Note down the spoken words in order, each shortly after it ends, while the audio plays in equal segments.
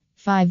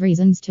5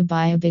 reasons to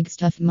buy a big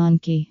stuffed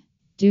monkey.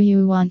 Do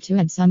you want to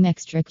add some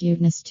extra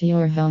cuteness to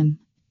your home?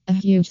 A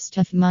huge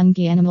stuffed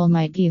monkey animal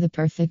might be the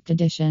perfect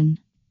addition.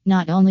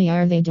 Not only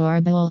are they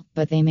adorable,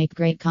 but they make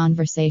great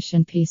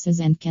conversation pieces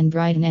and can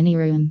brighten any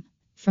room.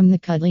 From the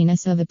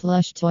cuddliness of a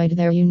plush toy to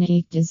their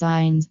unique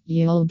designs,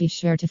 you'll be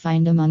sure to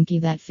find a monkey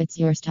that fits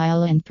your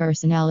style and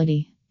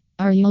personality.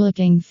 Are you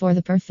looking for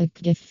the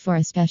perfect gift for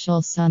a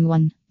special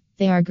someone?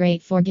 They are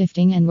great for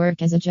gifting and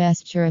work as a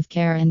gesture of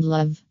care and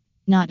love.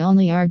 Not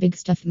only are big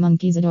stuffed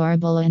monkeys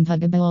adorable and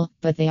huggable,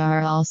 but they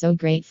are also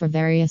great for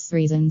various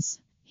reasons.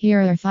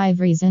 Here are 5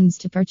 reasons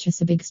to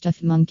purchase a big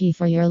stuffed monkey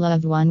for your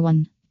loved one.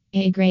 1.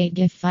 A great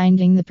gift.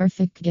 Finding the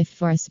perfect gift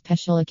for a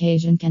special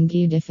occasion can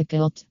be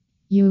difficult.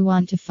 You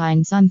want to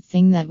find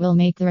something that will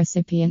make the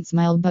recipient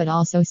smile, but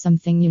also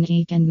something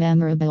unique and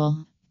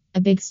memorable.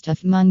 A big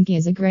stuffed monkey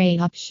is a great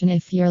option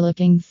if you're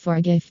looking for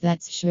a gift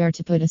that's sure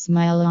to put a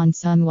smile on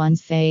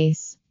someone's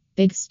face.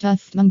 Big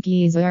stuffed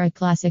monkeys are a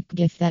classic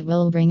gift that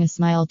will bring a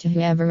smile to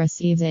whoever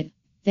receives it.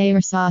 They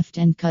are soft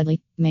and cuddly,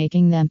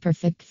 making them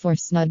perfect for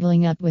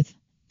snuggling up with.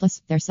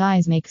 Plus, their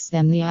size makes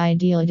them the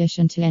ideal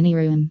addition to any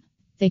room.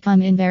 They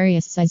come in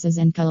various sizes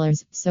and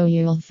colors, so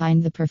you'll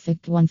find the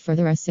perfect one for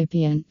the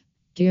recipient.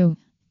 2.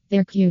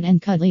 They're cute and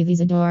cuddly.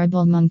 These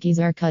adorable monkeys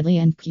are cuddly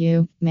and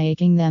cute,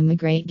 making them a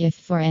great gift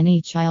for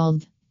any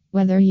child.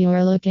 Whether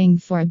you're looking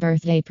for a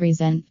birthday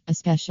present, a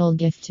special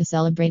gift to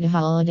celebrate a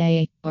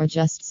holiday, or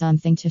just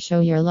something to show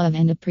your love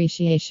and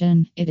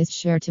appreciation, it is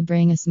sure to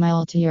bring a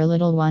smile to your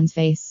little one's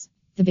face.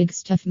 The big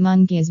stuffed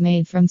monkey is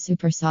made from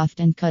super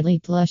soft and cuddly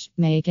plush,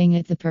 making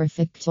it the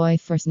perfect toy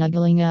for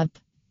snuggling up.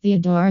 The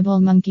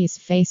adorable monkey's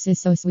face is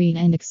so sweet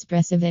and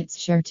expressive, it's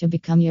sure to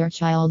become your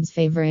child's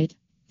favorite.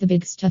 The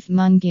big stuffed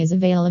monkey is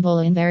available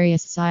in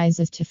various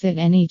sizes to fit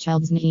any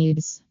child's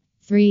needs.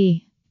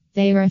 3.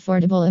 They are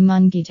affordable. A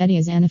monkey teddy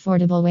is an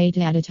affordable way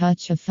to add a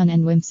touch of fun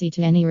and whimsy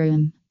to any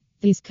room.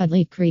 These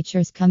cuddly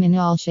creatures come in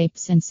all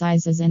shapes and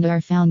sizes and are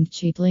found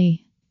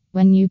cheaply.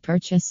 When you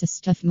purchase a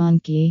stuffed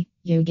monkey,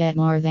 you get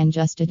more than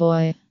just a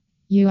toy.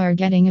 You are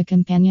getting a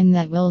companion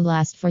that will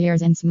last for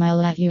years and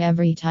smile at you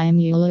every time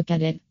you look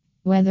at it.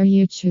 Whether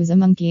you choose a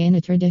monkey in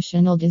a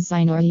traditional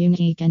design or a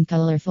unique and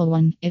colorful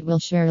one, it will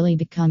surely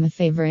become a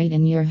favorite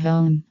in your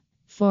home.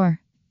 4.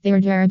 They are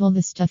durable.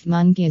 The stuffed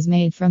monkey is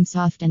made from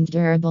soft and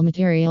durable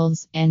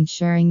materials,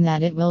 ensuring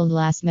that it will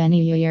last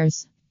many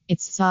years.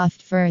 Its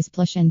soft fur is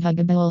plush and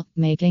huggable,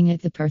 making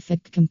it the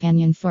perfect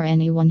companion for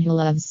anyone who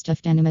loves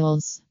stuffed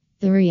animals.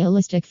 The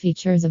realistic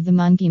features of the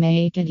monkey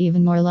make it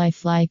even more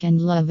lifelike and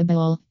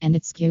lovable, and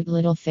its cute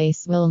little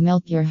face will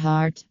melt your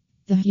heart.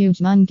 The huge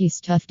monkey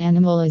stuffed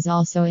animal is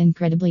also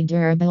incredibly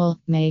durable,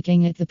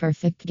 making it the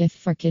perfect gift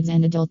for kids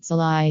and adults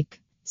alike.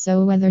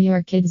 So whether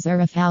your kids are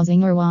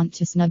roughhousing or want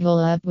to snuggle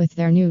up with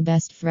their new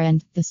best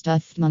friend, the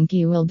stuffed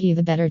monkey will be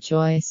the better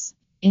choice.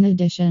 In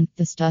addition,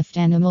 the stuffed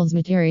animal's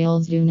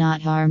materials do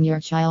not harm your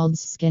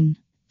child's skin.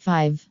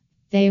 5.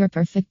 They are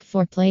perfect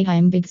for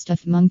playtime. Big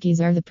stuffed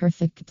monkeys are the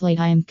perfect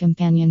playtime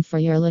companion for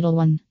your little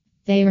one.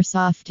 They are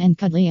soft and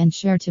cuddly and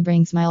sure to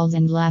bring smiles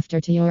and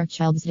laughter to your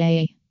child's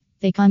day.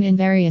 They come in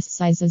various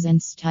sizes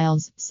and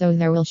styles, so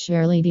there will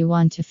surely be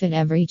one to fit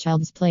every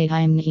child's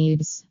playtime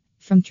needs.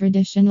 From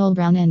traditional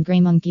brown and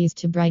gray monkeys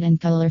to bright and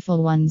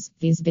colorful ones,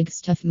 these big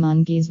stuffed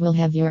monkeys will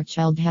have your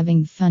child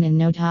having fun in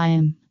no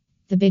time.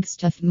 The big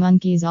stuffed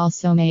monkeys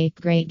also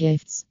make great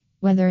gifts.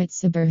 Whether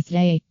it's a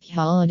birthday,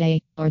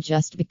 holiday, or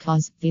just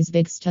because, these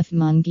big stuffed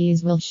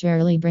monkeys will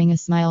surely bring a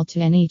smile to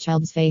any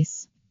child's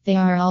face. They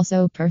are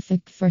also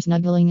perfect for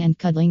snuggling and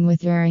cuddling with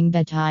during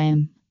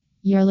bedtime.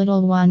 Your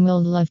little one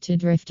will love to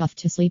drift off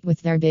to sleep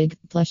with their big,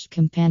 plush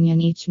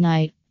companion each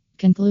night.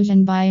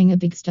 Conclusion: buying a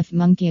big stuffed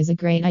monkey is a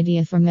great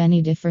idea for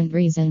many different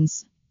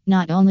reasons.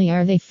 Not only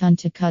are they fun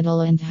to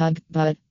cuddle and hug, but